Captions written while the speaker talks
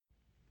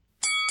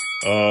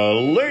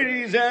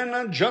Ladies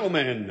and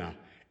gentlemen,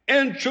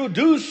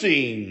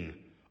 introducing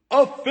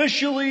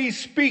Officially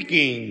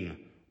Speaking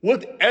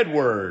with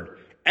Edward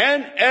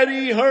and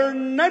Eddie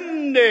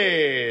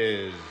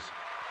Hernandez.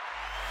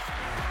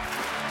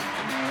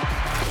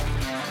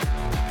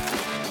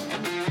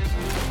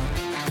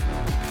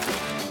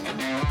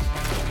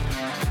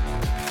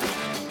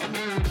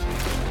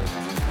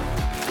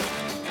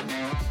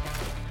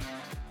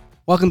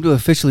 Welcome to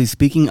Officially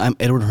Speaking. I'm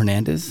Edward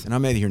Hernandez. And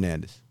I'm Eddie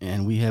Hernandez.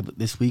 And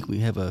this week we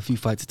have a few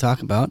fights to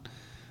talk about.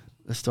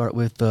 Let's start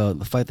with the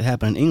fight that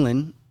happened in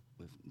England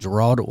with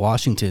Gerald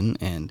Washington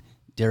and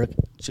Derek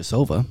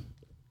Chisova.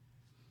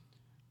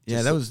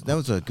 Yeah, that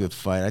was a good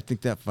fight. I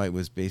think that fight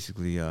was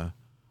basically a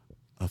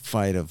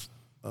fight of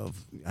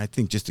I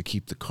think just to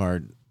keep the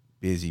card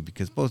busy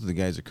because both of the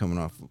guys are coming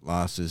off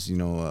losses. You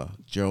know,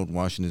 Gerald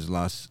Washington's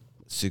lost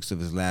 6 of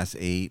his last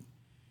 8,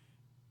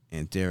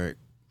 and Derek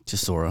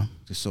Chisora,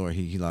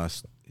 he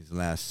lost his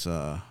last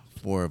 4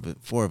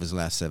 of his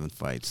last 7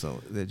 fights.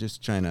 So they're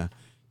just trying to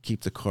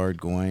keep the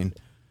card going.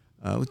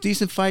 It was a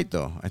decent fight,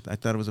 though. I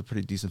thought it was a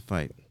pretty decent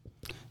fight.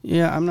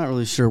 Yeah, I'm not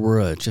really sure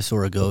where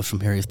Chisora goes from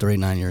here. He's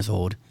 39 years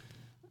old.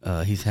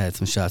 He's had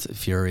some shots at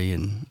Fury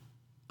and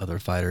other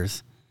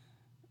fighters.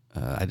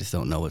 I just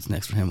don't know what's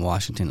next for him.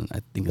 Washington, I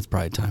think it's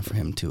probably time for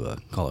him to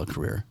call it a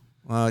career.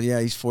 Well, yeah,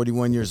 he's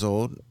 41 years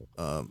old.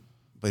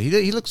 But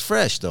he looks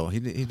fresh, though.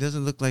 He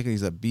doesn't look like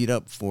he's a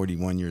beat-up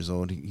 41 years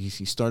old. He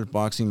started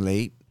boxing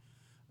late.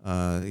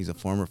 He's a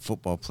former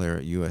football player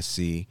at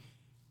USC.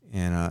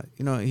 And,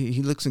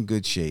 he looks in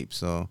good shape.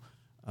 So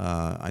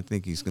I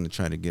think he's going to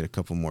try to get a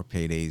couple more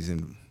paydays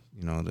and,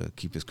 to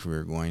keep his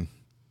career going.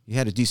 He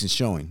had a decent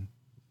showing,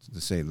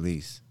 to say the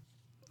least.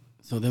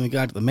 So then we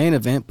got to the main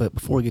event. But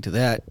before we get to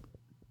that,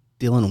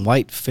 Dylan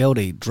White failed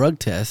a drug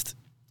test.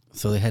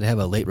 So they had to have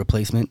a late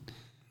replacement,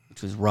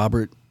 which was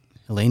Robert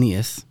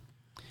Hellenius.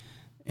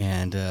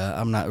 And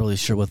I'm not really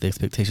sure what the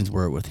expectations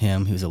were with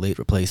him. He was a late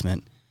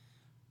replacement.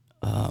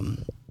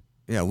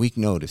 Week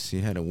notice.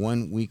 He had a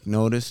 1 week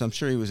notice. I'm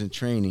sure he was in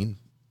training.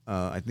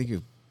 I think he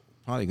was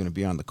probably going to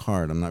be on the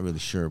card. I'm not really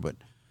sure. But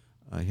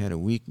he had a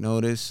week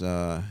notice.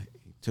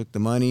 He took the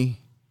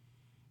money.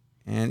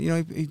 And,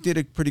 he did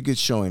a pretty good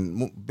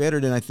showing. Better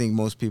than I think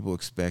most people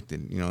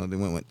expected. They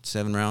went,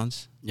 7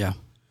 rounds? Yeah.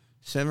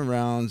 7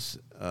 rounds.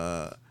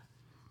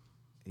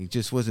 He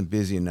just wasn't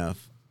busy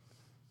enough.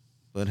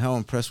 But how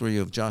impressed were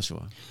you of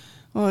Joshua?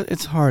 Well,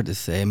 it's hard to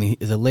say. I mean,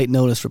 he's a late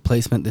notice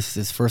replacement. This is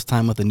his first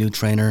time with a new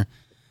trainer.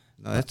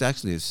 No, that's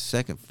actually his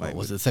second fight.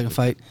 Was it the second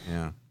fight?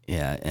 Yeah.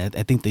 Yeah, and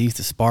I think they used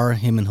to spar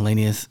him and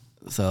Hellenius.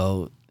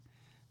 So,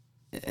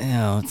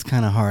 it's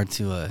kind of hard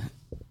to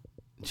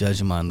judge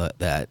him on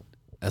that.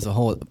 As a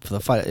whole, for the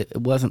fight, it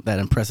wasn't that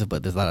impressive,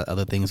 but there's a lot of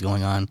other things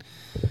going on.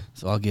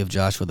 So I'll give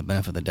Joshua the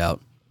benefit of the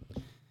doubt.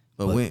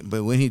 But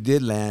when he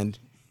did land,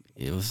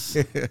 it was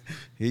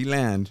he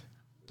landed.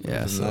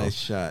 Yeah, so nice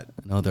shot.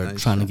 I know they're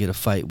trying to get a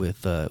fight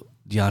with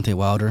Deontay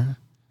Wilder,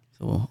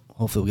 so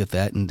hopefully we'll get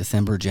that in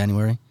December,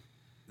 January.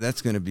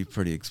 That's going to be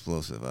pretty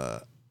explosive.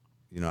 I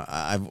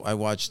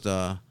watched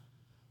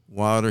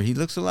Wilder. He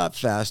looks a lot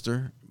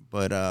faster,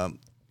 but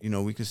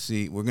we could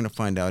see. We're going to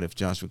find out if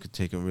Joshua could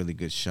take a really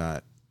good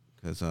shot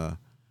because I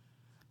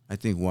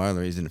think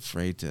Wilder isn't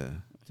afraid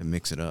to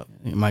mix it up.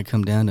 It might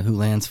come down to who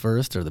lands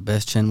first or the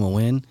best chin will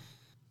win,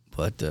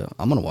 but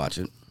I'm going to watch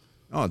it.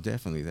 Oh,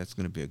 definitely. That's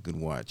going to be a good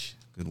watch.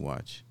 Good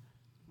watch.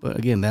 But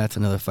again, that's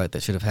another fight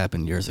that should have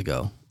happened years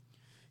ago.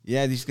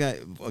 Yeah, these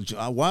guys.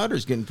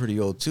 Wilder's getting pretty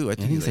old too. I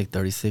think he's like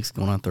 36,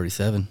 going on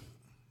 37.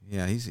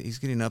 Yeah, he's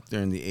getting up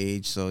there in the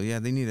age. So yeah,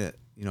 they need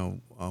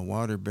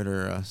Wilder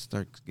better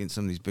start getting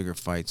some of these bigger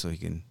fights so he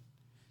can,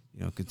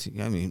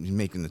 continue. I mean, he's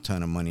making a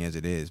ton of money as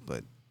it is,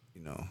 but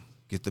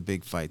get the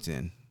big fights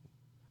in.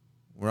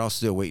 We're all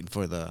still waiting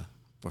for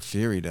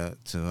Fury to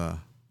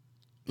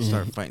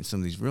start fighting some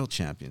of these real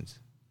champions.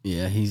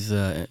 Yeah, he's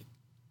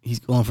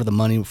going for the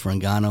money for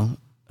Ngannou.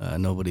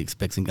 Nobody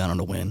expects Ngannou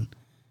to win.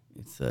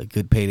 It's a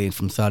good payday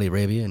from Saudi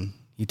Arabia, and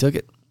he took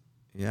it.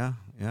 Yeah,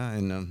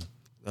 and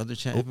other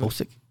champion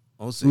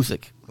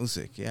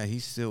Usyk. Yeah,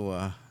 he's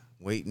still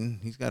waiting.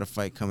 He's got a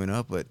fight coming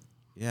up, but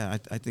yeah,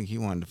 I think he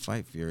wanted to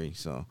fight Fury,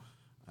 so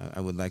I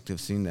would like to have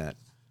seen that.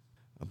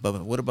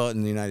 But what about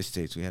in the United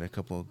States? We had a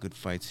couple of good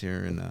fights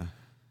here in the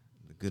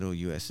good old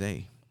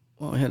USA.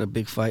 Well, we had a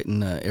big fight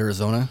in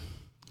Arizona.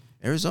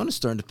 Arizona's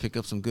starting to pick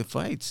up some good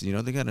fights. They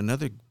got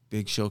another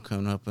big show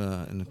coming up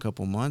in a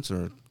couple months,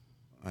 or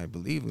I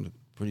believe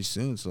pretty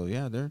soon. So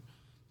yeah, they're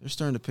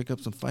starting to pick up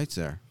some fights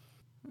there.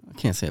 I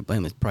can't say I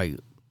blame them. It's probably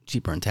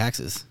cheaper in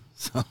taxes.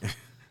 So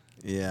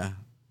yeah.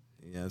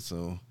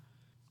 So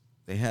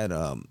they had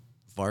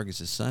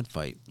Vargas' son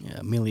fight.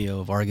 Yeah,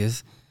 Emilio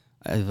Vargas.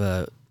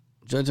 I've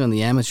judged on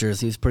the amateurs.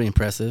 He was pretty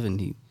impressive,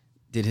 and he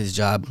did his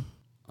job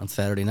on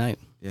Saturday night.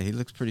 Yeah, he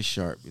looks pretty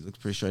sharp.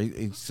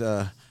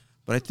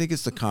 But I think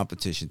it's the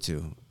competition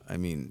too. I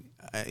mean,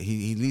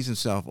 he leaves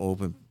himself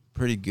open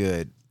pretty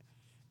good,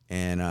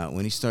 and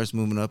when he starts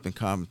moving up in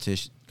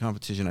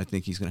competition, I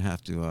think he's going to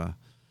have to,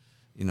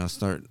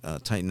 start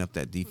tighten up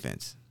that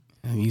defense.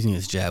 And using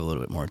his jab a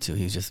little bit more, too.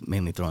 He's just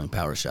mainly throwing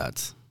power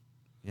shots.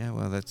 Yeah,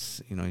 well,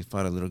 that's, he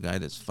fought a little guy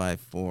that's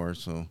 5'4",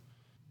 so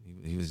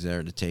he was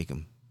there to take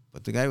him.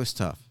 But the guy was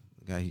tough.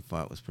 The guy he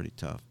fought was pretty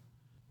tough.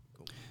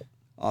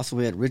 Also,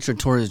 we had Richard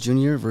Torres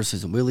Jr.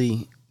 versus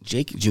Willie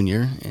Jake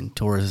Jr., and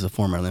Torres is a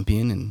former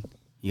Olympian, and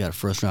he got a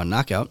first-round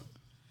knockout.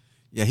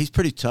 Yeah, he's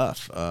pretty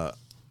tough. I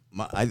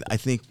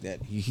think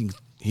that he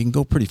can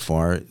go pretty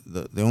far.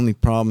 The only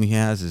problem he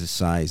has is his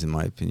size, in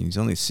my opinion. He's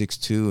only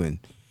 6'2", and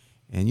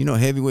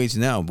heavyweights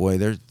now, boy,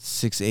 they're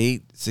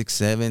 6'8",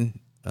 6'7".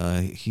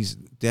 He's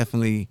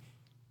definitely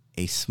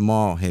a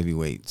small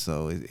heavyweight,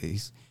 so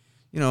he's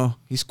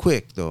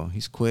quick though.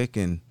 He's quick,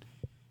 and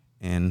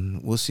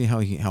we'll see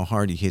how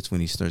hard he hits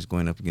when he starts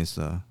going up against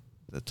the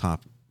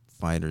top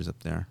fighters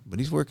up there. But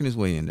he's working his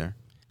way in there.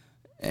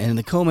 And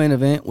the co-main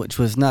event, which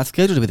was not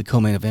scheduled to be the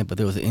co-main event, but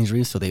there was an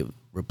injury, so they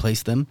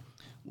replaced them,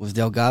 was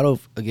Delgado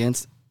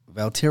against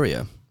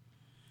Valteria.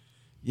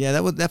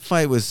 Yeah, that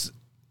fight was,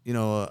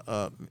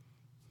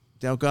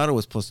 Delgado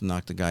was supposed to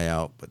knock the guy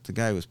out, but the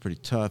guy was pretty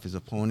tough, his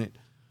opponent.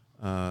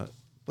 But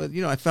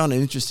I found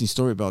an interesting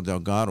story about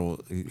Delgado.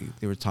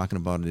 They were talking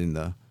about it in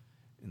the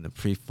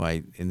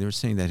pre-fight, and they were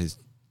saying that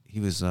he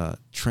was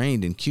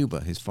trained in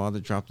Cuba. His father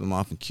dropped him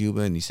off in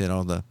Cuba, and he said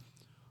all the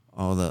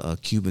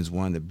Cubans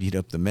wanted to beat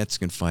up the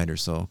Mexican fighter,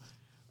 so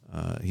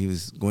he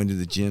was going to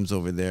the gyms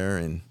over there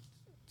and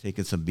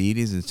taking some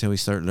beatings until he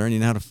started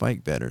learning how to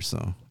fight better.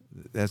 So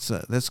that's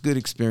a good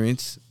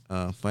experience,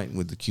 fighting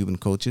with the Cuban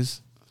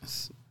coaches.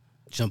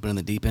 Jumping in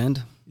the deep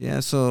end.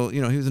 Yeah, so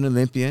he was an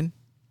Olympian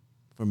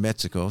for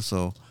Mexico,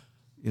 so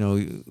they're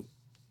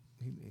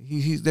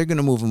going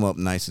to move him up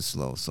nice and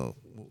slow. So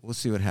we'll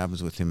see what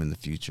happens with him in the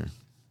future.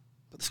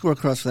 But the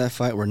scorecards for that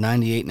fight were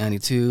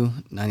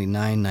 98-92,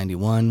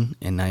 99-91,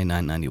 and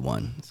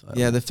 99-91. So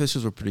yeah, the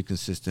officials were pretty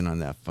consistent on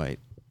that fight.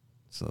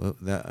 So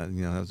that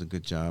that was a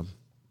good job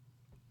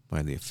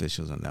by the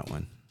officials on that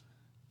one.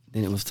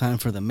 Then it was time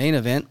for the main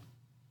event.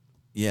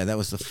 Yeah, that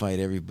was the fight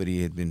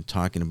everybody had been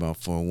talking about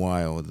for a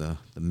while, the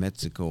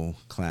Mexico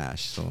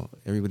clash. So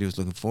everybody was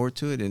looking forward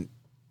to it, and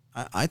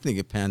I think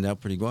it panned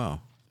out pretty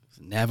well.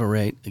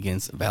 Navarrete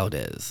against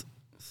Valdez.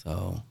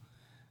 So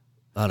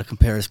a lot of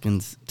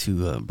comparisons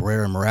to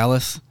Barrera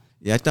Morales.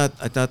 Yeah, I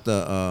thought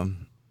the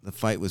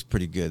fight was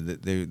pretty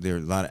good. There were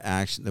a lot of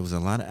action. There was a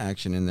lot of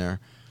action in there.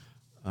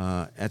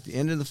 At the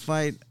end of the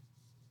fight,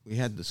 we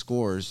had the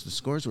scores. The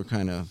scores were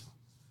kind of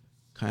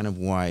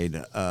wide.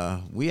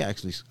 I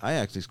actually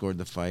scored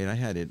the fight. I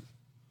had it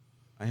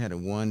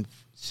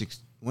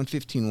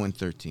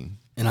 115-113.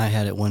 And I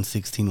had it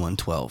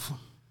 116-112.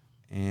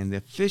 And the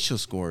official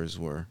scores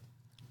were,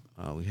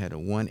 we had a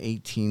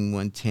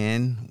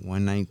 118-110,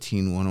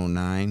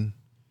 119-109,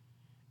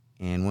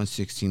 and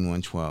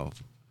 116-112.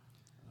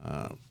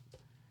 A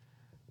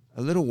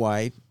little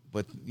wide,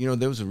 but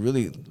there was a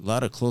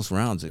lot of close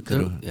rounds. It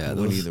could have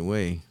went either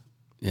way.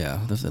 Yeah,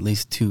 there's at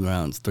least 3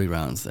 rounds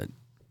that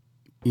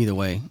either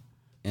way,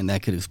 and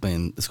that could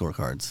explain the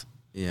scorecards.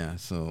 Yeah,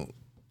 so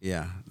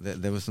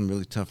there was some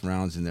really tough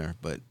rounds in there,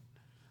 but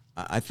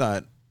I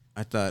thought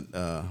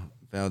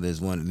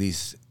Valdez won at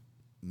least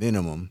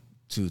minimum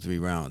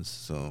 2-3 rounds.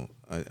 So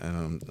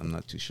I'm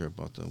not too sure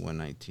about the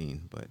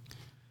 119, but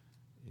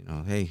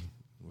hey,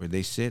 where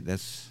they sit,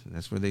 that's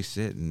where they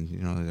sit, and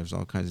there's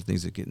all kinds of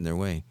things that get in their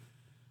way.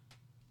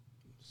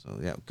 So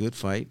yeah, good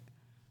fight.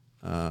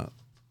 And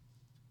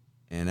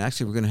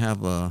actually, we're gonna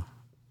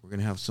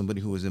have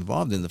somebody who was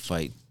involved in the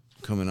fight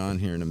coming on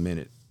here in a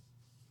minute.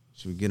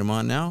 Should we get him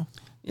on now?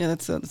 Yeah,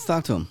 let's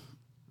talk to him.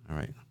 All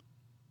right,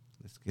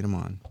 let's get him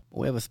on.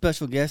 We have a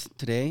special guest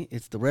today.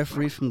 It's the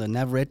referee from the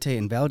Navarrete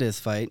and Valdez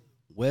fight,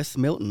 Wes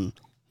Melton.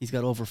 He's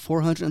got over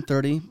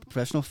 430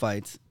 professional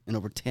fights and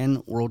over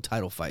 10 world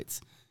title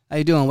fights. How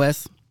you doing,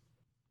 Wes?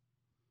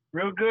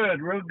 Real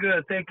good.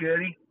 Thank you,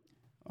 Eddie.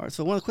 All right,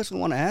 so one of the questions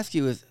I want to ask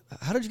you is,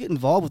 how did you get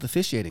involved with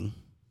officiating?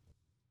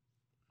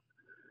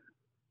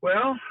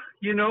 Well,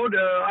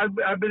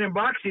 I've been in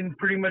boxing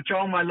pretty much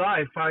all my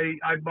life. I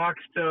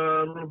boxed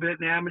a little bit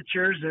in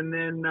amateurs, and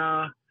then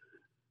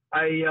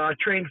I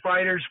trained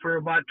fighters for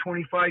about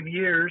 25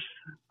 years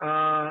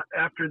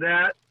after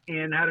that,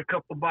 and had a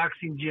couple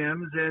boxing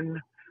gyms. And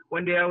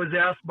one day I was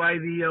asked by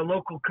the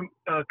local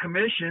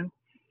commission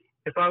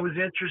if I was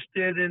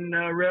interested in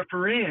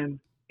refereeing.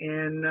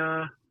 And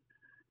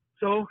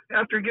so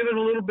after giving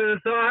a little bit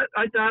of thought,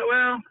 I thought,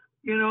 well,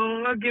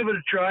 I'll give it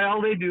a try.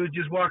 All they do is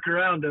just walk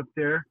around up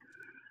there.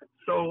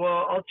 So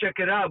I'll check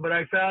it out. But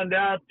I found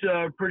out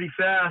pretty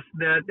fast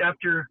that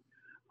after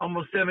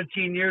almost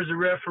 17 years of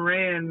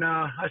refereeing,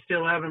 I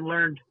still haven't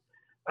learned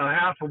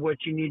half of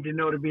what you need to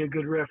know to be a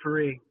good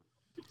referee.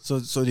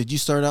 So did you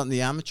start out in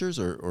the amateurs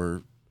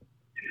or?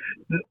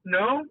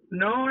 No,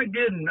 I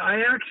didn't.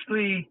 I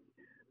actually,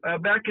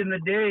 back in the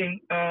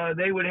day,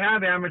 they would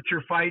have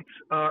amateur fights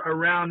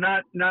around,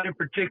 not in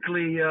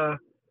particularly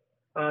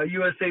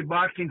USA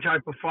boxing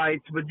type of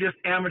fights, but just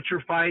amateur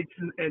fights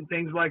and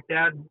things like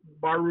that,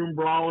 barroom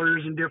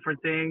brawlers and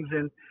different things.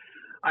 And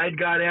I had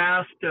got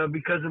asked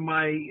because of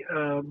my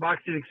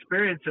boxing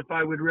experience if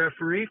I would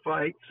referee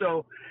fights.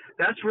 So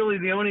that's really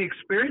the only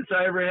experience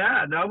I ever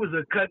had. I was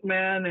a cut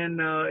man and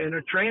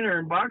a trainer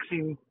in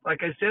boxing, like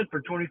I said,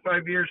 for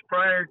 25 years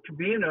prior to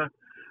being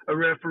a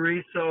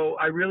referee. So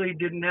I really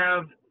didn't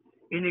have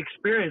any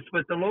experience.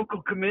 But the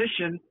local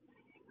commission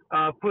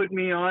put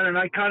me on, and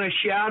I kind of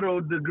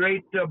shadowed the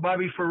great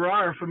Bobby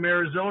Ferrar from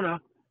Arizona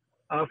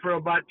for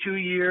about 2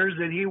 years,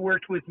 and he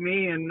worked with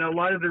me. And a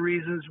lot of the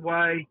reasons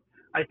why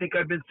I think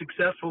I've been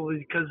successful is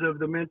because of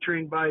the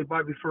mentoring by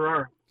Bobby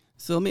Ferrar.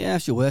 So let me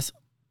ask you, Wes,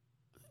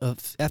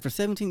 after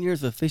 17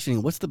 years of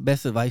officiating, what's the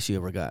best advice you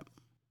ever got?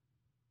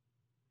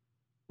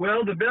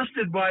 Well, the best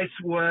advice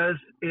was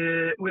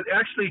with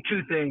actually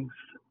two things.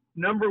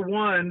 Number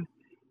one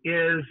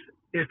is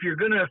if you're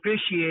going to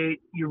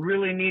officiate, you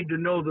really need to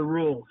know the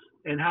rules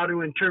and how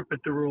to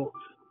interpret the rules.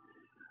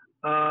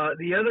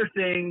 The other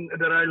thing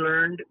that I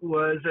learned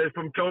was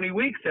from Tony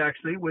Weeks,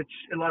 actually, which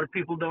a lot of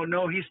people don't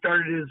know. He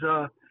started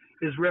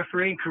his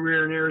refereeing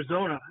career in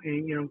Arizona.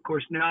 And, of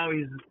course, now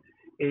he's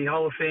a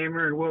Hall of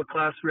Famer and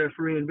world-class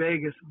referee in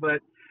Vegas.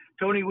 But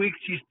Tony Weeks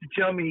used to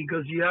tell me, he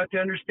goes, you have to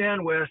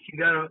understand, Wes, you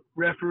got to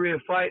referee a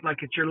fight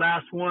like it's your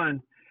last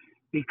one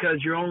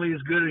because you're only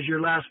as good as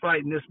your last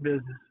fight in this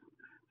business.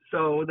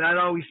 So that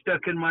always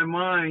stuck in my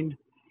mind,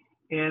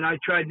 and I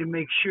tried to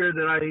make sure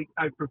that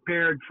I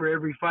prepared for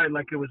every fight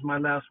like it was my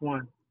last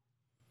one.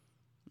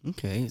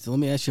 Okay, so let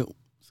me ask you,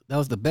 that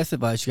was the best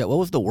advice you got. What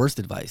was the worst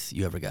advice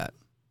you ever got?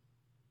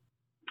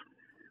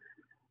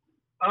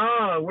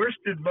 Worst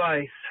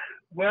advice.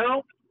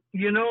 Well,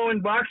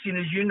 in boxing,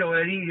 as you know,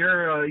 Eddie,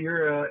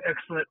 you're an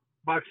excellent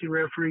boxing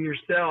referee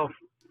yourself.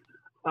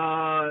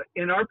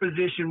 In our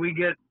position, we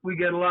get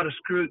a lot of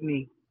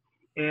scrutiny,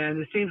 and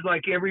it seems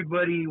like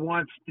everybody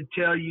wants to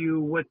tell you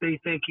what they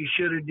think you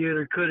should have did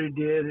or could have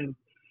did. And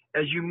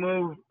as you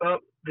move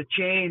up the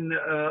chain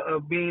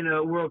of being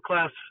a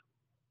world-class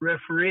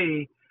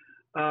referee,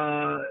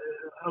 a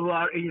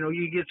lot,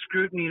 you get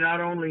scrutiny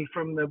not only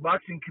from the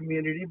boxing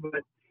community,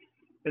 but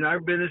in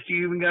our business,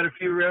 you even got a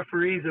few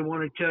referees that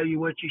want to tell you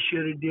what you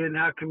should have did and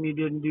how come you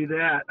didn't do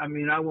that. I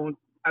mean, I won't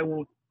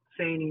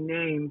say any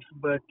names,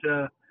 but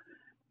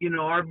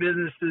our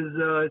business is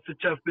it's a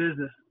tough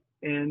business,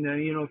 and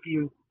if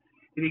you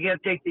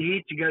can't take the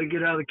heat, you got to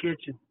get out of the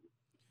kitchen.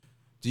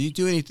 Do you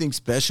do anything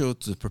special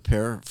to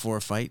prepare for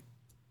a fight?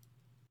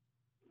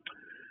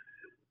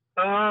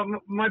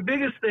 My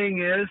biggest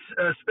thing is,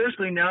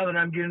 especially now that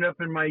I'm getting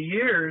up in my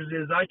years,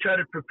 is I try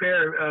to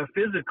prepare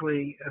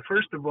physically,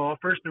 first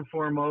and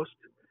foremost.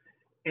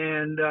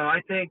 And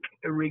I think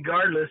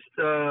regardless,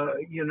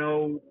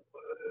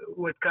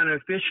 what kind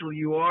of official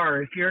you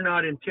are, if you're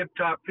not in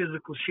tip-top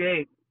physical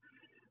shape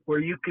where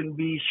you can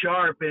be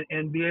sharp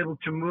and be able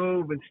to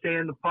move and stay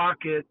in the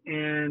pocket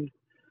and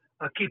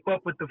keep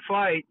up with the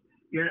fight,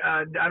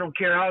 I don't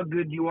care how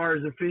good you are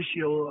as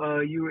official.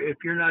 If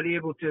you're not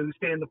able to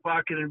stay in the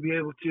pocket and be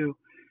able to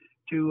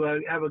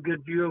have a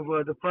good view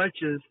of the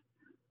punches,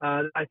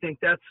 I think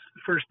that's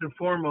first and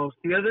foremost.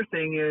 The other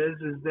thing is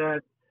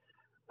that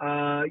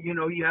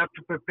you have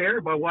to prepare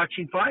by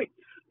watching fights.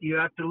 You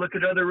have to look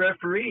at other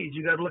referees.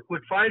 You got to look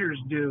what fighters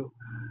do.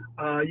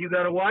 You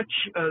got to watch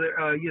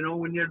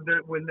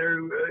when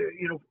they're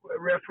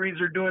referees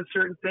are doing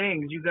certain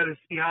things. You got to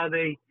see how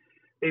they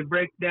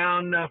break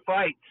down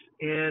fights.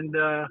 And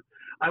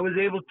I was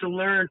able to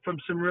learn from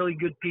some really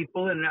good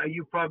people, and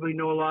you probably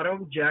know a lot of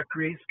them. Jack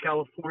Reese,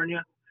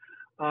 California.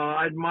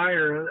 I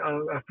admire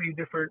a few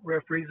different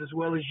referees as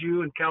well as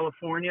you in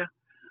California.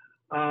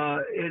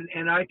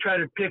 And I try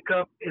to pick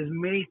up as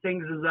many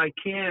things as I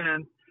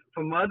can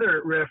from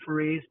other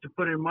referees to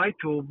put in my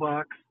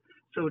toolbox,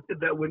 so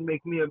that would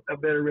make me a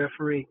better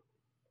referee.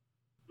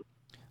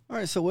 All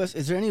right, so Wes,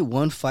 is there any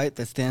one fight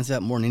that stands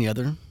out more than any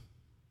other?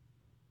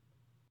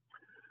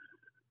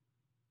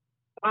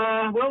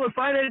 Well, the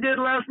fight I did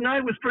last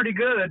night was pretty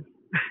good.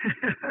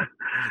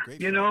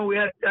 We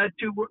had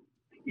two.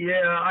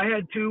 Yeah, I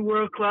had two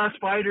world-class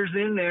fighters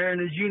in there,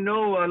 and as you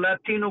know,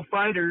 Latino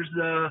fighters,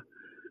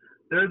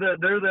 they're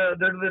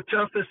the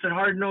toughest and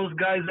hard-nosed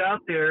guys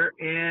out there.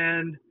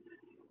 And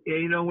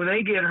when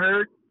they get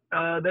hurt,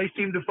 they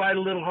seem to fight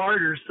a little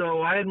harder.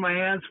 So I had my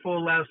hands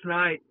full last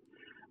night.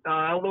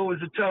 Although it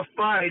was a tough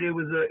fight, it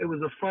was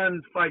a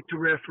fun fight to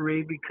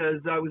referee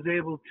because I was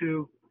able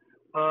to,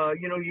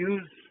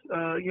 use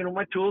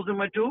my tools in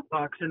my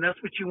toolbox, and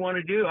that's what you want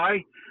to do.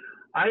 I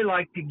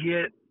like to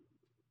get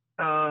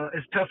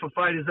as tough a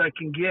fight as I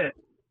can get.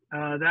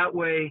 That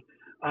way,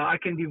 I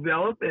can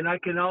develop, and I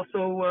can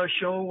also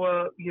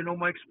show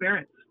my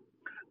experience.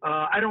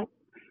 I don't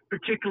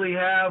particularly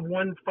have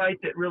one fight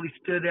that really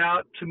stood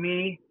out to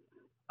me.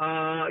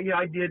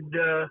 I did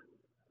a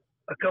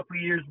couple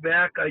of years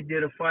back. I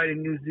did a fight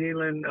in New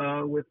Zealand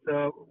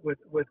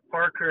with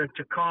Parker and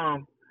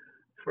Takam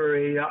for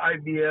a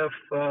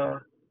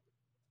IBF.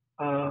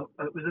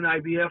 It was an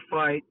IBF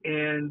fight,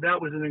 and that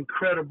was an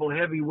incredible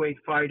heavyweight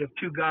fight of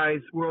two guys,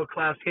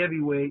 world-class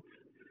heavyweights,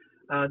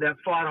 that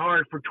fought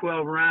hard for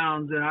 12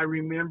 rounds. And I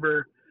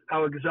remember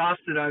how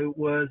exhausted I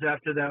was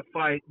after that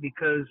fight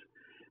because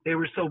they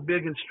were so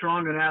big and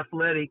strong and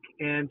athletic,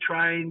 and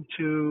trying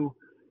to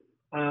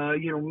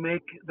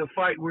make the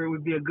fight where it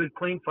would be a good,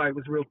 clean fight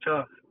was real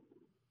tough.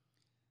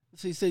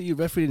 So you said you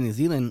refereed in New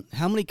Zealand.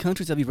 How many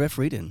countries have you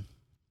refereed in?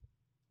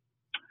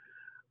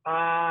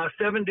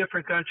 7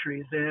 different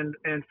countries and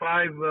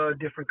 5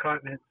 different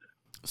continents.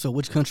 So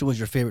which country was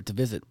your favorite to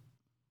visit?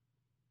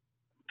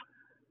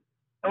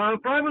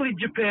 Probably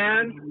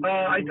Japan.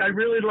 I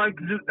really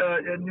like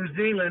New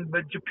Zealand,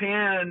 but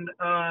Japan,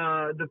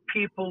 the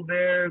people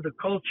there, the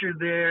culture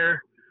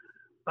there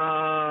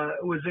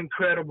was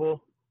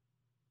incredible.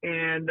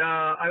 And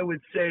I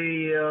would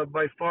say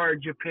by far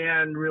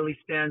Japan really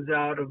stands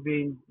out of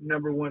being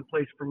number 1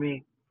 place for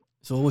me.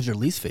 So what was your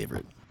least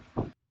favorite?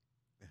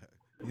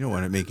 You don't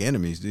want to make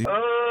enemies, do you?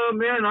 Oh,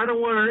 man, I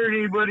don't want to hurt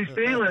anybody's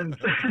feelings.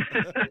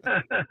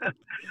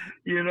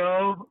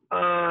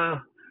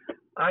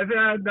 I've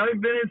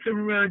been in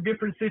some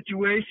different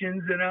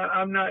situations, and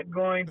I'm not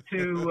going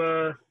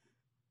to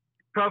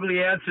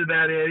probably answer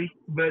that, Eddie.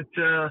 But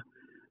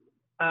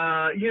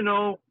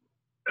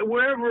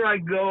wherever I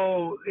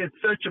go, it's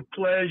such a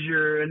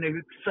pleasure and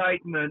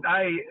excitement.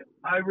 I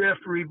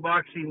referee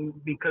boxing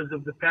because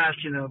of the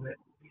passion of it,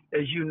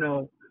 as you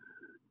know.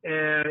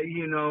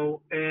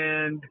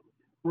 And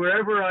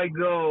wherever I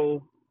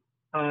go,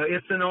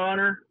 it's an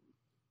honor.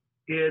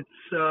 It's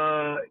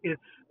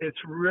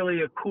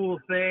really a cool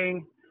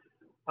thing.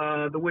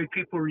 The way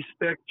people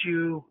respect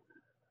you.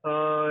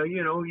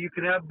 You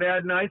can have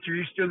bad nights, or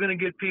you're still going to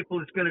get people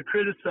that's going to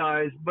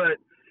criticize, but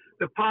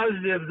the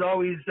positives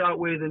always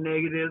outweigh the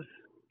negatives.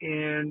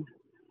 And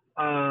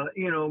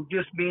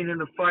just being in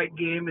the fight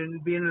game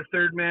and being the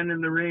third man in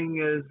the ring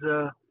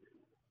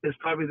is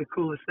probably the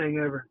coolest thing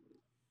ever.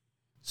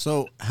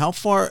 So how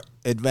far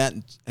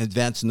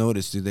advance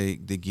notice do they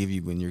give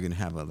you when you're going to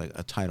have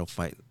a title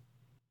fight?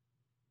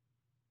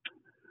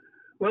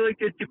 Well,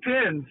 it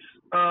depends.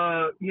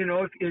 If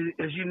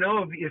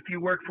you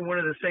work for one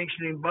of the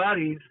sanctioning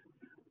bodies,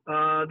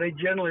 they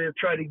generally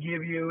try to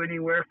give you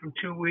anywhere from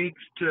 2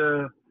 weeks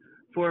to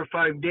 4 or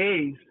 5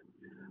 days.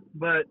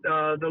 But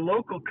the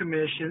local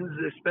commissions,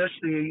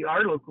 especially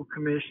our local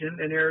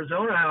commission in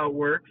Arizona, how it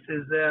works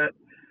is that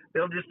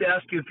they'll just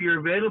ask you if you're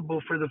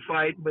available for the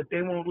fight, but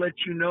they won't let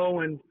you know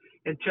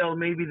until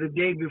maybe the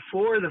day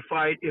before the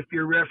fight if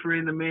you're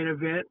refereeing the main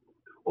event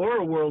or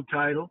a world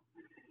title.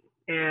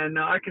 And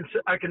I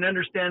can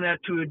understand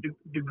that to a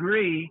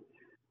degree,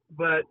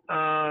 but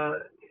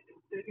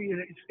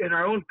in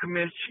our own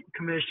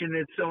commission,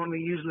 it's only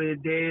usually a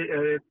day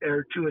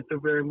or 2 at the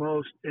very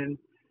most. And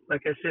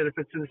like I said, if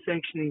it's a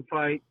sanctioning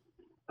fight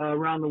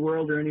around the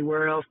world or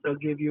anywhere else, they'll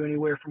give you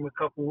anywhere from a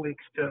couple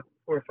weeks to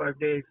 4 or 5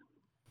 days.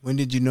 When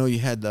did you know you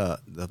had the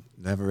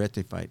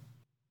Navarrete fight?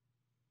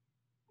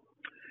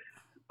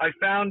 I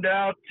found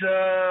out.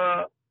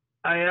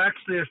 I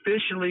actually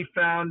officially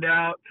found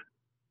out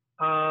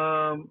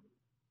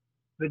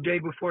the day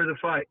before the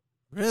fight.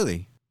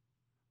 Really?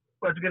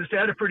 I was going to say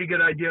I had a pretty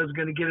good idea I was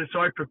going to get it,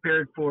 so I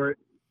prepared for it.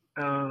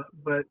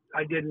 But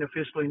I didn't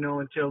officially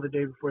know until the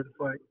day before the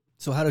fight.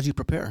 So how did you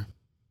prepare?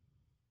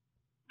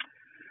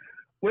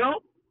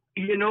 Well,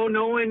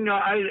 knowing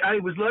I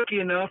was lucky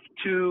enough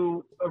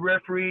to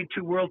referee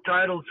 2 world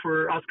titles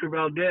for Oscar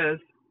Valdez,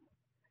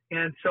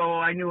 and so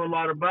I knew a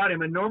lot about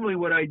him. And normally,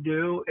 what I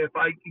do if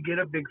I get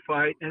a big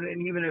fight,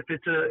 and even if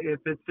it's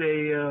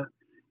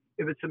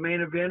a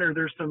main event or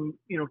there's some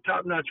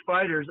top-notch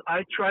fighters,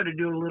 I try to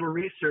do a little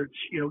research.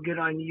 Get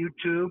on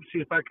YouTube, see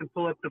if I can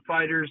pull up the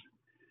fighters'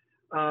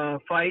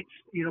 fights,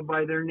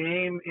 by their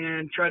name,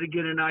 and try to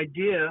get an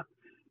idea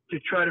to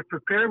try to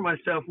prepare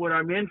myself what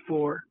I'm in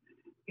for.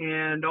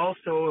 And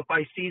also, if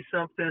I see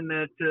something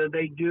that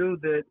they do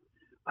that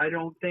I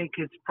don't think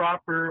it's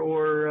proper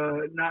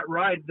or not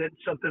right,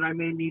 that's something I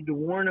may need to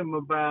warn them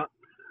about.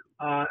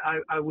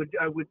 I would.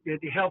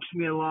 It helps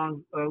me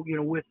along,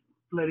 with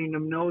letting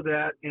them know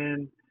that,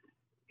 and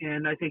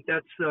I think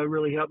that's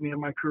really helped me in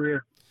my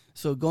career.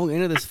 So going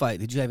into this fight,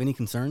 did you have any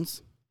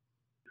concerns?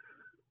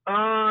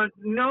 No,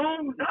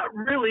 not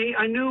really.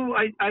 I knew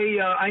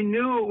I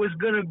knew it was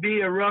going to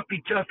be a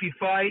roughy, toughy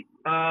fight.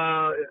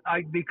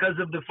 Because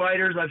of the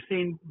fighters, I've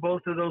seen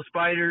both of those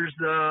fighters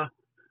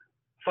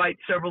fight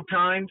several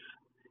times,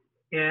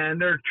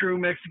 and they're true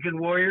Mexican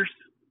warriors.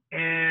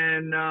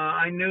 And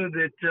I knew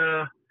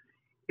that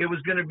it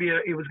was going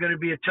to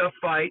be a tough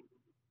fight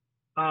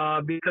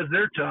because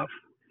they're tough.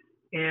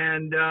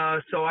 And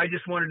so I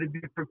just wanted to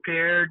be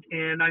prepared,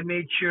 and I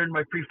made sure in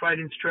my pre-fight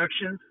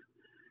instructions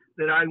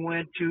that I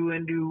went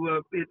into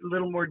a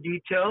little more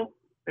detail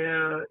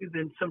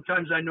than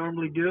sometimes I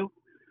normally do,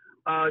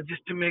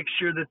 just to make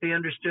sure that they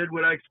understood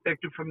what I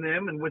expected from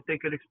them and what they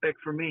could expect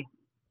from me.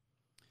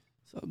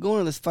 So going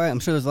into this fight, I'm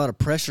sure there's a lot of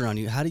pressure on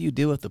you. How do you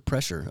deal with the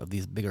pressure of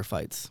these bigger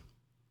fights?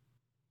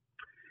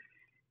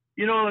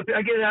 I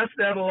get asked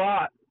that a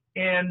lot.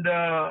 And,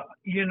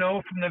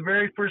 from the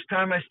very first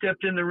time I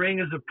stepped in the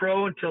ring as a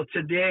pro until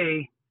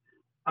today,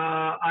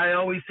 I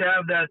always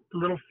have that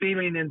little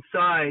feeling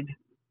inside.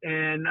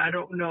 And I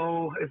don't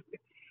know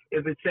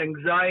if it's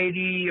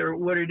anxiety or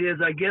what it is.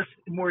 I guess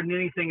more than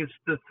anything, it's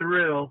the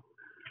thrill.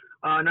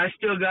 And I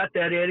still got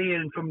that, Eddie,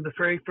 and from the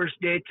very first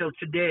day till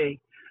today.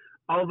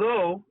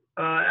 Although,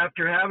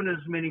 after having as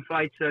many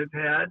fights I've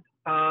had,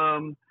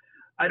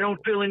 I don't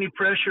feel any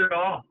pressure at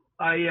all.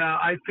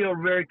 I feel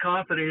very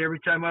confident every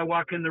time I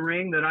walk in the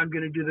ring that I'm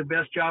going to do the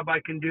best job I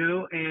can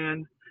do,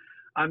 and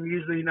I'm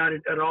usually not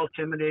at all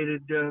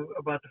intimidated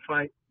about the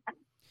fight.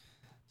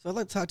 So I'd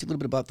like to talk to you a little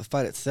bit about the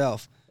fight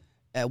itself.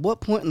 At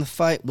what point in the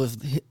fight was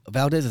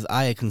Valdez's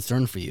eye a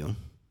concern for you?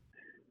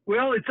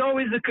 Well, it's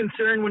always a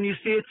concern when you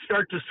see it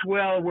start to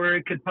swell where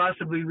it could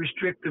possibly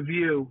restrict the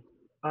view.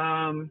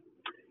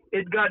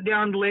 It got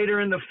down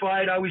later in the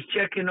fight. I was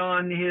checking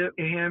on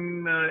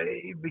him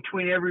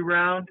between every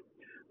round.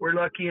 We're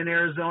lucky in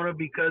Arizona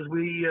because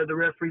the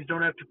referees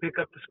don't have to pick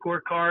up the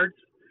scorecards,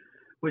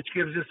 which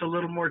gives us a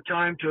little more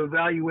time to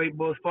evaluate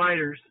both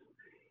fighters.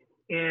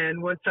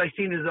 And once I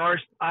seen his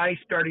eye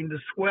starting to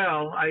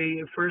swell,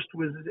 I first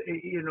was,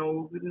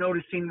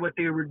 noticing what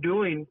they were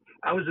doing.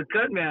 I was a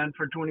cut man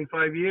for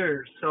 25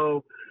 years,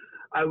 so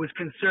I was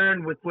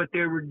concerned with what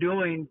they were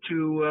doing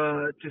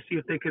to see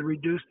if they could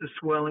reduce the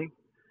swelling.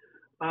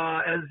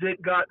 As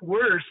it got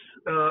worse,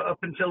 up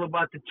until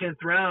about the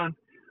 10th round,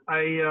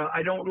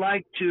 I don't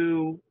like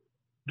to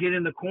get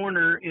in the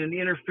corner and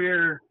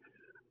interfere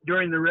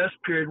during the rest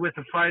period with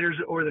the fighters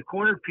or the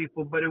corner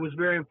people, but it was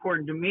very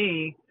important to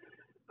me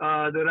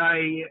that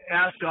I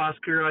asked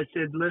Oscar, I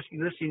said,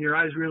 listen, your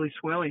eye's really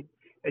swelling.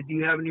 Do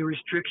you have any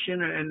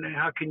restriction, and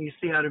how can you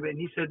see out of it? And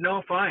he said,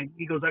 no, fine.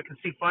 He goes, I can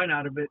see fine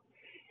out of it.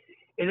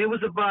 And it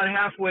was about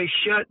halfway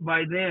shut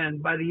by then.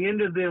 By the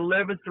end of the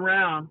 11th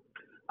round,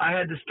 I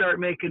had to start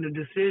making a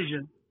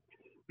decision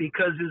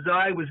because his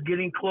eye was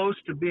getting close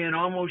to being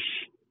almost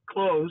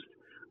closed.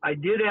 I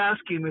did ask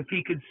him if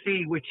he could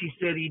see, which he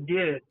said he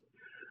did.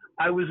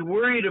 I was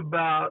worried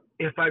about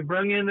if I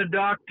brought in the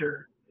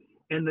doctor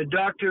and the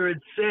doctor had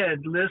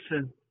said,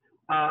 listen,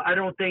 I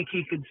don't think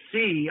he could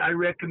see. I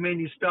recommend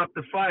you stop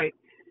the fight.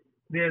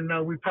 Then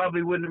we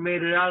probably wouldn't have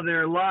made it out of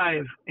there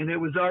alive. And it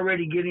was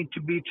already getting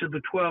to be to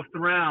the 12th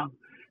round.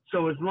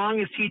 So as long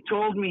as he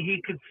told me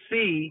he could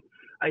see,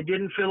 I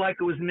didn't feel like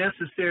it was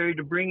necessary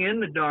to bring in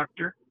the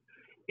doctor,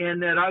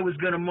 and that I was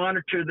going to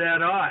monitor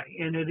that eye.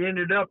 And it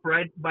ended up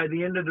right by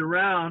the end of the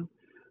round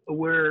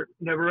where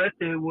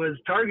Navarrete was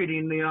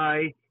targeting the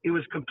eye, it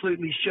was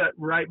completely shut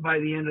right by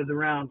the end of the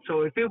round.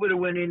 So if it would have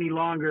went any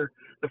longer,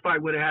 the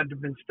fight would have had to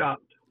have been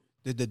stopped.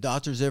 Did the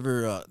doctors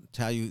ever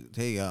tell you,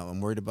 hey,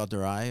 I'm worried about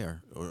their eye?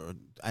 Or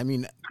I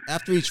mean,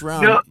 after each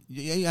round, No.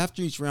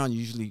 after each round, you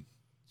usually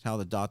tell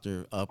the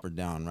doctor up or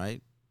down,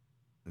 right?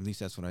 At least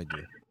that's what I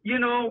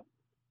do.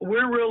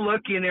 We're real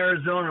lucky in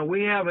Arizona.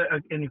 We have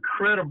an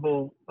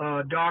incredible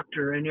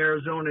doctor in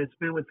Arizona. It's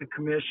been with the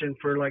commission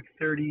for like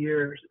 30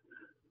 years.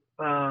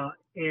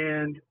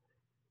 And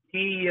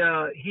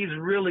he's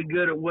really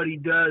good at what he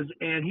does,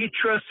 and he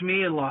trusts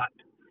me a lot.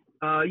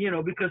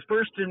 Because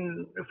first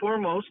and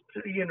foremost,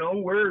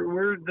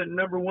 we're the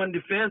number one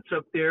defense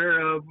up there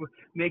of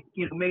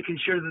making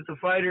sure that the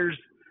fighters,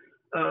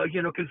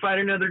 can fight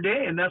another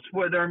day. And that's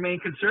what our main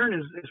concern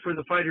is for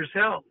the fighters'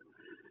 health.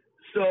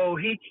 So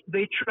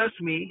they trust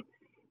me.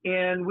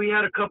 And we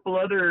had a couple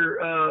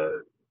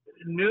other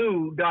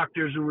new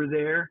doctors who were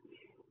there,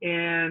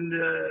 and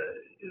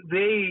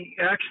they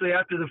actually,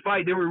 after the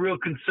fight, they were real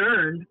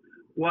concerned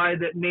why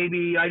that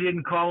maybe I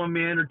didn't call them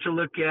in or to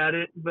look at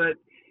it. But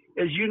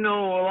as you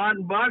know, a lot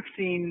in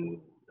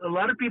boxing, a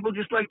lot of people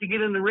just like to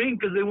get in the ring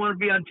because they want to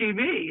be on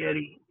TV,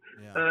 Eddie.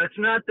 Yeah. It's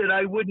not that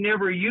I would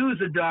never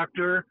use a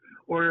doctor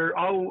or,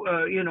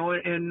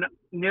 and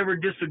never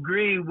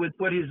disagree with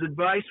what his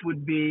advice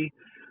would be.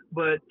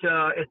 But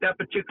at that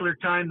particular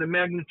time, the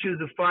magnitude of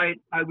the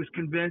fight, I was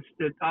convinced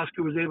that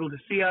Oscar was able to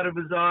see out of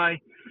his eye,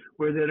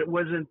 where that it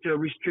wasn't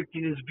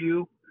restricting his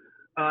view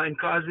and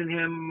causing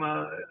him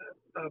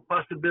a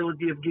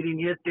possibility of getting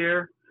hit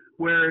there,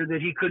 where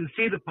that he couldn't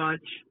see the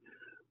punch.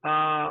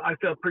 I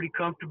felt pretty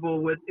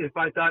comfortable with if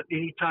I thought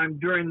any time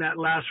during that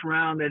last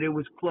round that it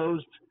was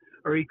closed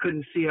or he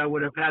couldn't see, I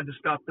would have had to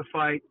stop the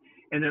fight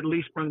and at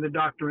least bring the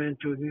doctor in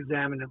to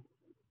examine him.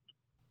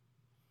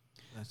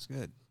 That's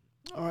good.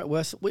 All right,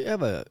 Wes, we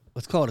have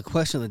what's called a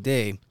question of the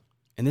day,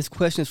 and this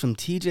question is from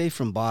TJ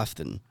from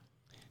Boston.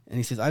 And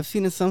he says, I've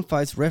seen in some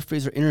fights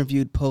referees are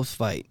interviewed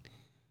post-fight.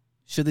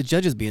 Should the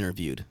judges be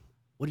interviewed?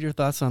 What are your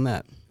thoughts on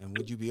that? And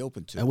would you be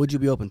open to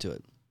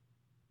it?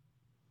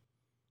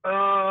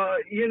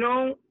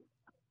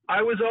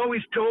 I was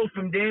always told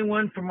from day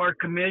one from our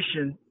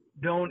commission,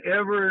 don't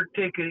ever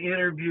take an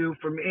interview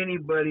from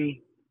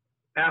anybody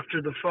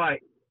after the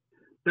fight.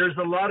 There's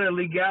a lot of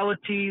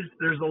legalities.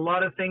 There's a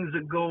lot of things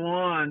that go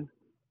on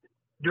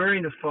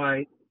during the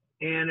fight.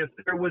 And if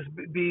there was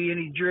be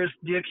any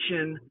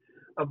jurisdiction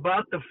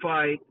about the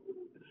fight,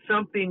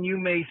 something you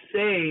may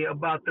say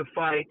about the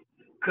fight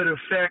could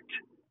affect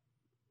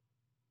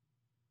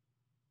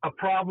a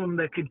problem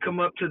that could come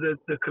up to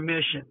the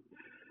commission.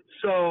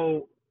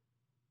 So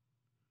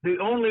the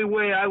only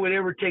way I would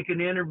ever take an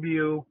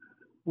interview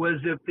was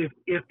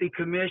if the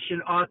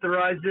commission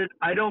authorized it.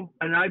 I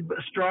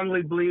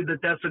strongly believe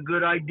that that's a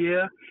good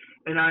idea,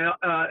 and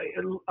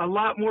a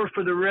lot more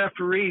for the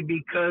referee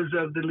because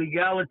of the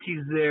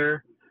legalities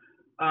there.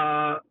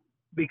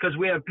 because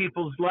we have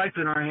people's life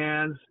in our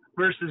hands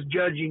versus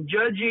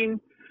judging.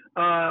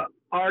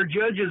 Our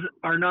judges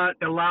are not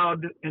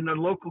allowed in the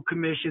local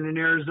commission in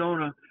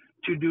Arizona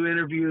to do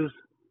interviews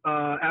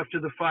after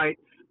the fight.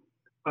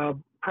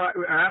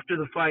 After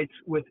the fights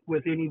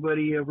with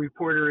anybody, a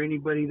reporter, or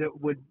anybody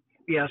that would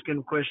be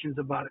asking questions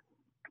about it.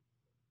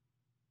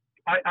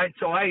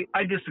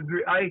 I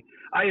disagree.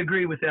 I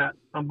agree with that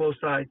on both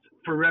sides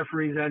for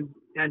referees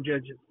and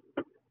judges.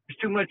 There's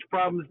too much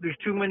problems. There's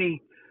too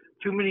many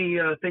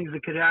things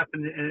that could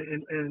happen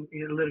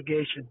in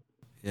litigation.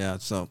 Yeah.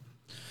 So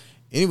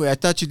anyway, I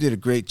thought you did a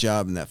great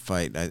job in that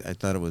fight. I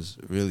thought it was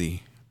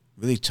really,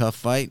 really tough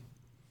fight,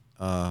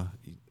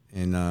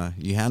 and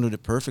you handled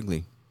it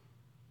perfectly.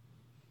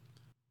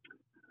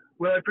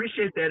 Well, I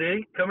appreciate that,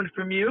 Eddie. Coming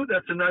from you,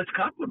 that's a nice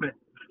compliment.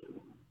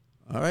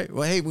 All right.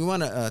 Well, hey, we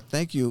want to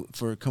thank you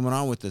for coming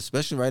on with us,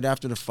 especially right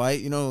after the fight.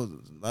 You know,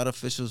 a lot of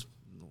officials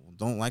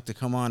don't like to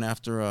come on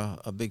after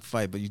a big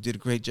fight, but you did a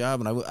great job,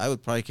 and I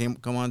would probably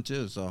come on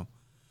too. So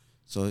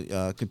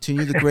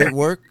continue the great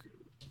work.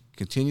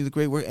 Continue the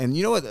great work. And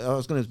you know what I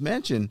was going to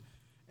mention?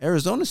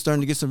 Arizona's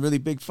starting to get some really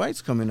big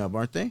fights coming up,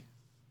 aren't they?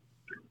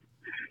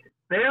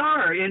 They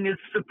are, and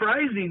it's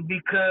surprising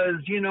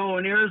because, you know,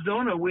 in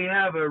Arizona we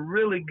have a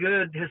really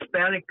good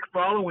Hispanic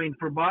following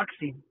for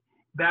boxing,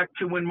 back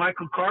to when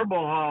Michael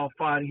Carbajal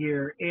fought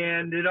here.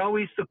 And it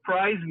always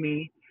surprised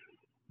me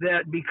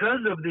that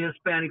because of the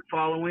Hispanic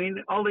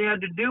following, all they had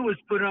to do was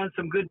put on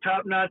some good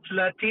top-notch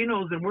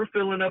Latinos, and we're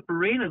filling up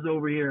arenas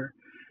over here.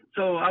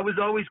 So I was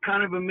always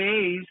kind of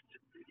amazed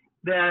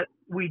that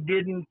we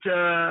didn't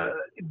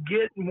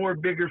get more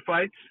bigger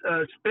fights,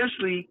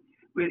 especially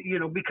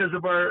because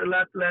of our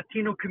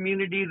Latino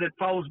community that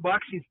follows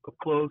boxing so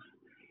close.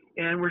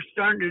 And we're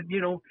starting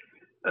to,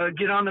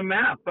 get on the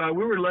map.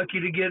 We were lucky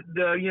to get,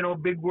 a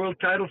big world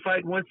title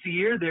fight once a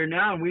year there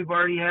now. And we've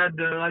already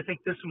had, I think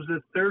this was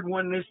the third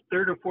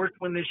or fourth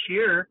one this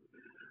year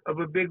of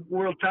a big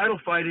world title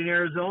fight in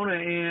Arizona.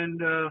 And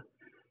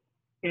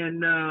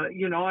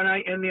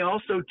they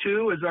also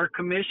too, as our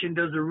commission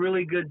does a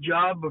really good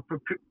job of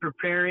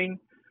preparing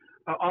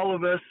all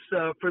of us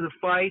for the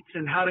fights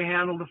and how to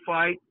handle the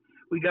fight.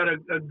 We got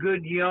a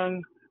good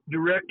young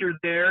director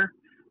there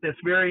that's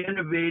very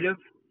innovative,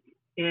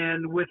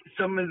 and with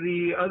some of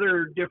the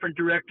other different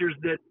directors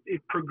that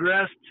it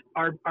progressed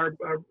our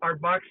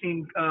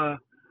boxing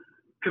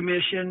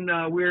commission.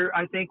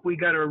 I think we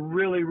got a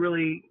really,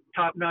 really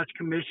top-notch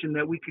commission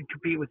that we could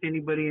compete with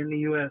anybody in the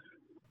U.S.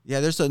 Yeah,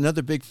 there's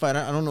another big fight.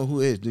 I don't know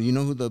who it is. Do you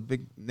know who the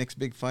next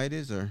big fight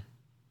is, or?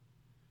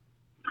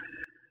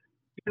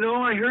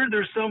 I heard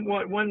there's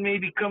one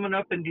maybe coming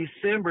up in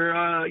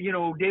December.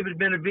 David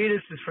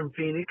Benavides is from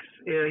Phoenix.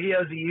 He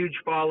has a huge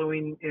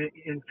following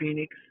in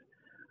Phoenix.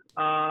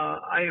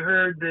 I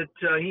heard that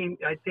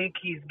I think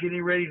he's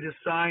getting ready to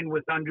sign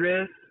with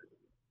Andres.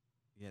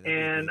 Yeah,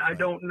 and I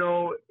don't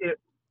know if.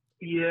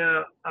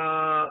 Yeah,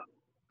 I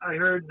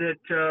heard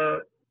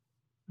that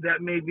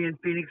that may be in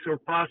Phoenix or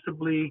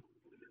possibly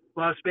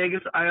Las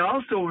Vegas. I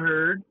also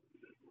heard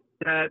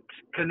that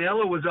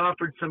Canelo was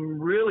offered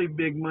some really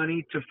big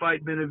money to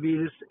fight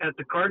Benavides at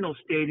the Cardinal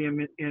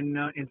Stadium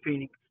in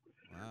Phoenix.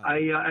 Wow.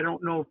 I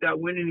don't know if that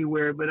went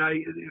anywhere, but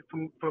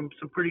from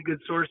some pretty good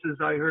sources,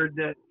 I heard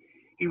that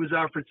he was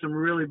offered some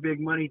really big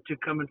money to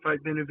come and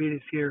fight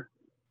Benavides here.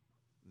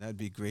 That'd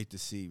be great to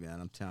see,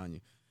 man. I'm telling you.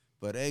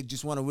 But hey,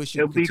 just want to wish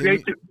you. It'll be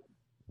great to.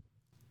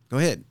 Go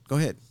ahead.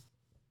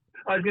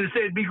 I was going to say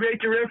it'd be great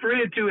to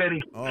referee it too,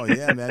 Eddie. Oh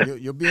yeah, man,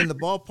 you'll be in the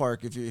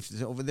ballpark if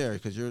it's over there,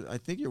 because I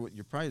think you're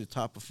probably the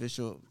top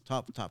official,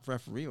 top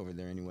referee over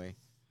there anyway.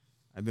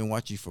 I've been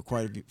watching you for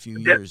quite a few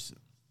years.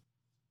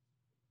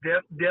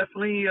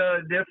 Definitely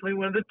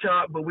one of the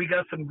top, but we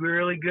got some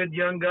really good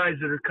young guys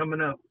that are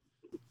coming up.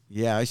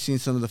 Yeah, I seen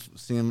some of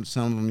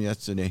them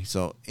yesterday.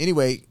 So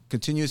anyway,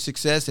 continued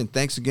success, and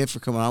thanks again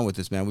for coming on with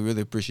us, man. We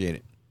really appreciate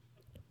it.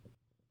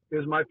 It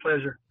was my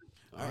pleasure.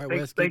 All right,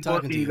 Wes, good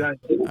talking to you guys.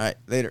 All right,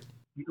 later.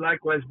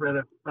 Likewise,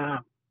 brother.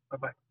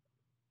 Bye-bye.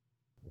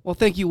 Well,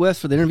 thank you, Wes,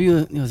 for the interview.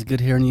 It was good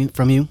hearing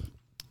from you.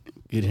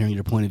 Good hearing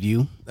your point of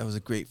view. That was a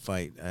great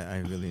fight. I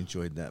really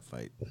enjoyed that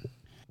fight.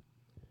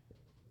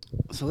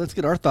 So let's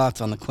get our thoughts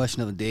on the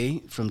question of the day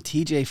from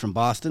TJ from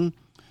Boston.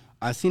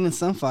 I've seen in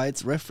some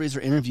fights, referees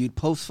are interviewed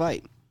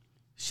post-fight.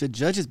 Should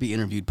judges be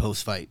interviewed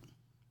post-fight?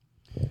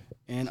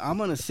 And I'm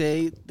going to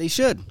say they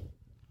should.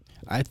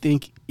 I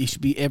think it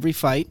should be every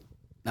fight.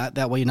 Not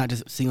that way, you're not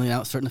just singling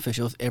out certain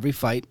officials. Every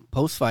fight,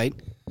 post-fight,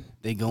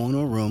 they go into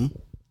a room,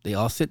 they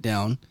all sit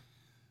down,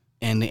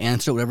 and they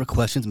answer whatever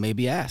questions may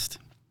be asked.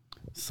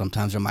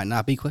 Sometimes there might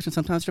not be questions,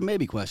 sometimes there may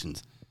be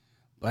questions.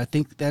 But I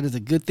think that is a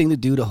good thing to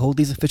do to hold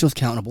these officials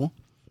accountable,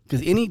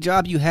 because any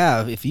job you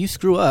have, if you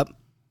screw up,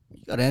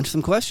 you got to answer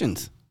some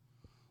questions.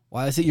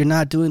 Why is it you're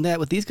not doing that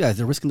with these guys?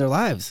 They're risking their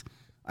lives.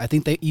 I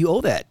think that you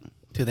owe that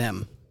to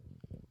them.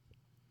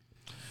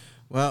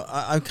 Well,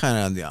 I'm kind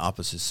of on the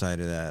opposite side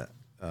of that.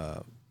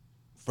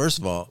 First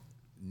of all,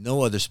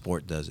 no other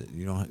sport does it.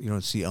 You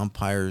don't see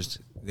umpires.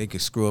 They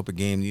could screw up a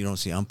game. You don't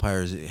see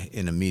umpires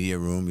in a media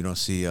room. You don't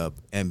see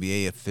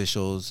NBA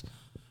officials,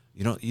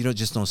 You don't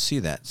just don't see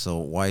that. So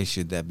why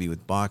should that be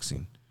with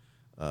boxing?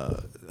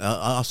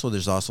 Also,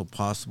 there's also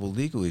possible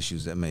legal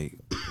issues that may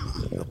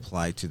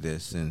apply to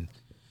this, and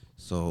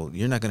so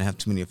you're not going to have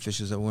too many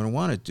officials that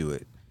want to do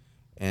it.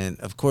 And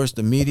of course,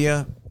 the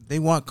media, they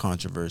want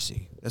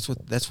controversy. That's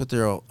what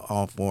they're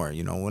all for.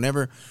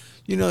 Whenever,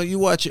 you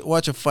watch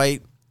a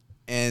fight,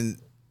 and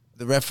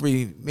the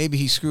referee, maybe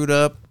he screwed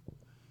up.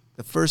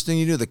 The first thing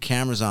you do, the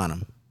camera's on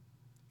him,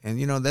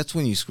 and that's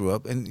when you screw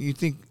up. And you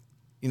think,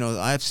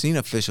 I've seen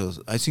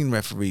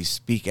referees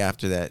speak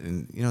after that,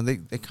 and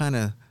they kind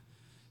of.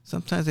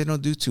 Sometimes they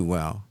don't do too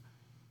well,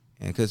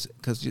 and because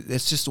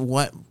it's just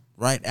what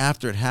right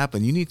after it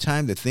happened. You need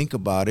time to think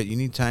about it. You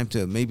need time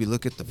to maybe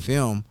look at the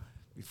film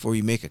before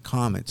you make a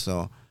comment.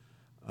 So,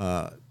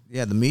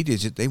 the media,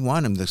 they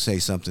want them to say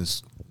something,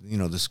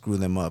 to screw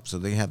them up. So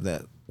they have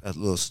that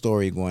little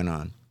story going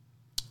on.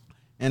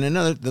 And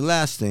the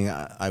last thing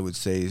I would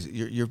say is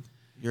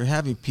you're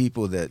having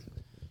people that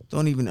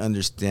don't even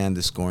understand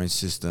the scoring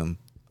system,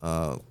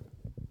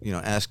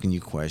 asking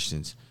you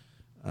questions.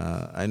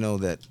 I know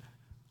that.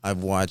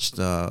 I've watched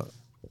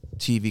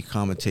TV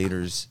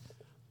commentators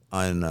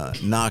on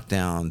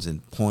knockdowns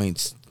and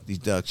points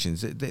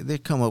deductions. They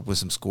come up with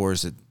some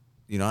scores that,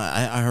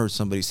 I heard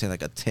somebody say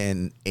like a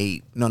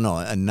 10-8. No,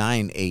 a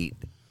 9-8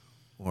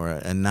 or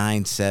a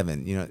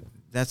 9-7.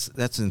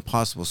 That's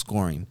impossible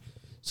scoring.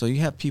 So you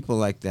have people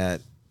like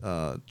that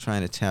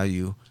trying to tell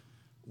you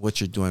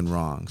what you're doing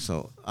wrong.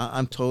 So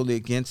I'm totally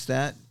against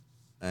that,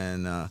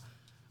 and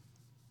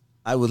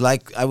I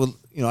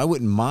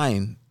wouldn't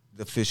mind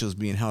the officials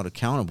being held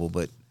accountable,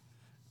 but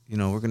we're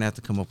going to have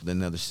to come up with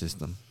another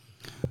system.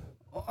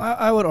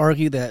 I would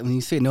argue that when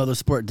you say no other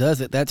sport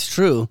does it, that's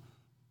true,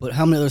 but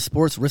how many other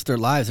sports risk their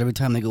lives every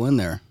time they go in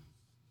there?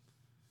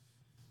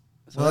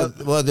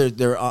 Well,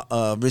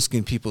 they're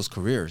risking people's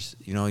careers.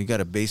 You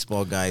got a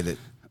baseball guy that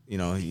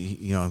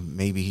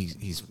maybe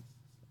he's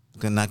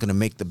not going to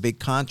make the big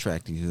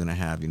contract he's going to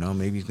have.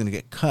 Maybe he's going to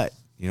get cut.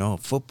 A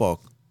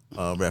football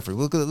referee.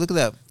 Look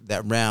at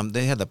that Ram.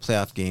 They had the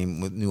playoff game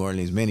with New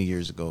Orleans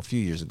a few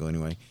years ago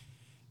anyway.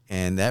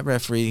 And that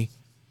referee,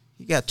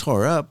 he got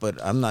tore up,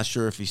 but I'm not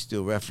sure if he's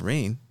still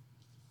refereeing.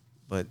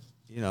 But,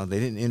 they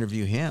didn't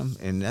interview him,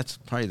 and that's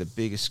probably the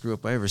biggest screw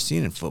up I ever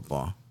seen in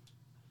football.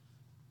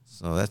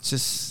 So that's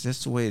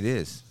the way it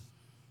is.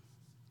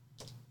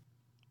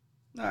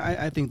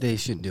 I think they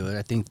should do it.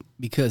 I think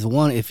because,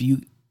 one, if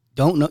you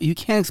don't know, you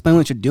can't explain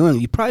what you're doing,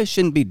 you probably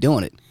shouldn't be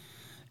doing it.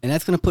 And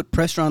that's going to put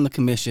pressure on the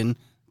commission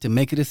to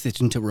make a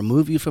decision to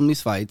remove you from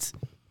these fights.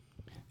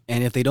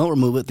 And if they don't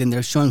remove it, then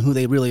they're showing who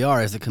they really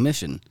are as a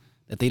commission,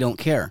 that they don't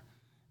care.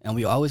 And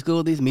we always go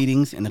to these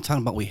meetings, and they're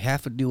talking about we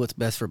have to do what's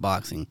best for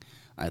boxing.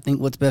 I think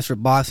what's best for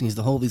boxing is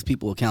to hold these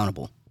people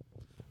accountable.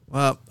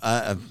 Well,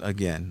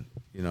 again,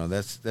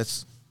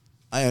 that's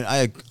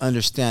I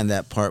understand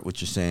that part, what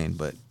you're saying,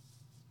 but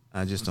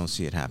I just don't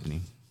see it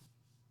happening.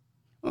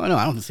 Well, no,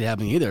 I don't see it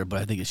happening either,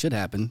 but I think it should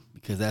happen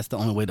because that's the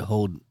only way to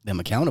hold them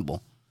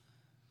accountable.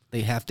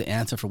 They have to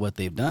answer for what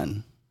they've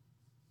done.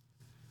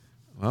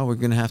 Well, we're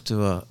going to have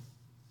to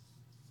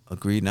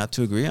agree not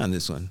to agree on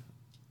this one.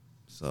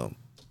 So,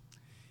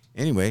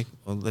 anyway,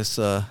 let's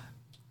tell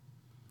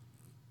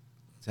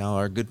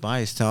our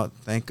goodbyes.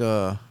 Thank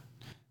you,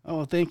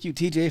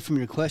 TJ, from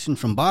your question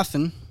from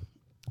Boston.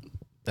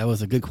 That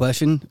was a good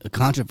question, a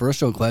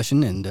controversial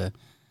question, and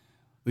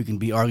we can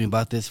be arguing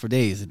about this for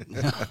days.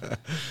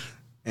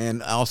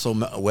 And also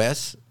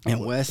Wes.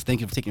 And Wes,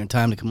 thank you for taking your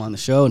time to come on the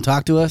show and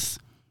talk to us.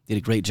 Did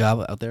a great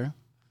job out there.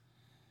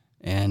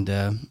 And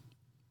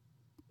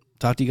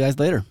talk to you guys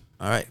later.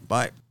 All right.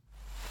 Bye.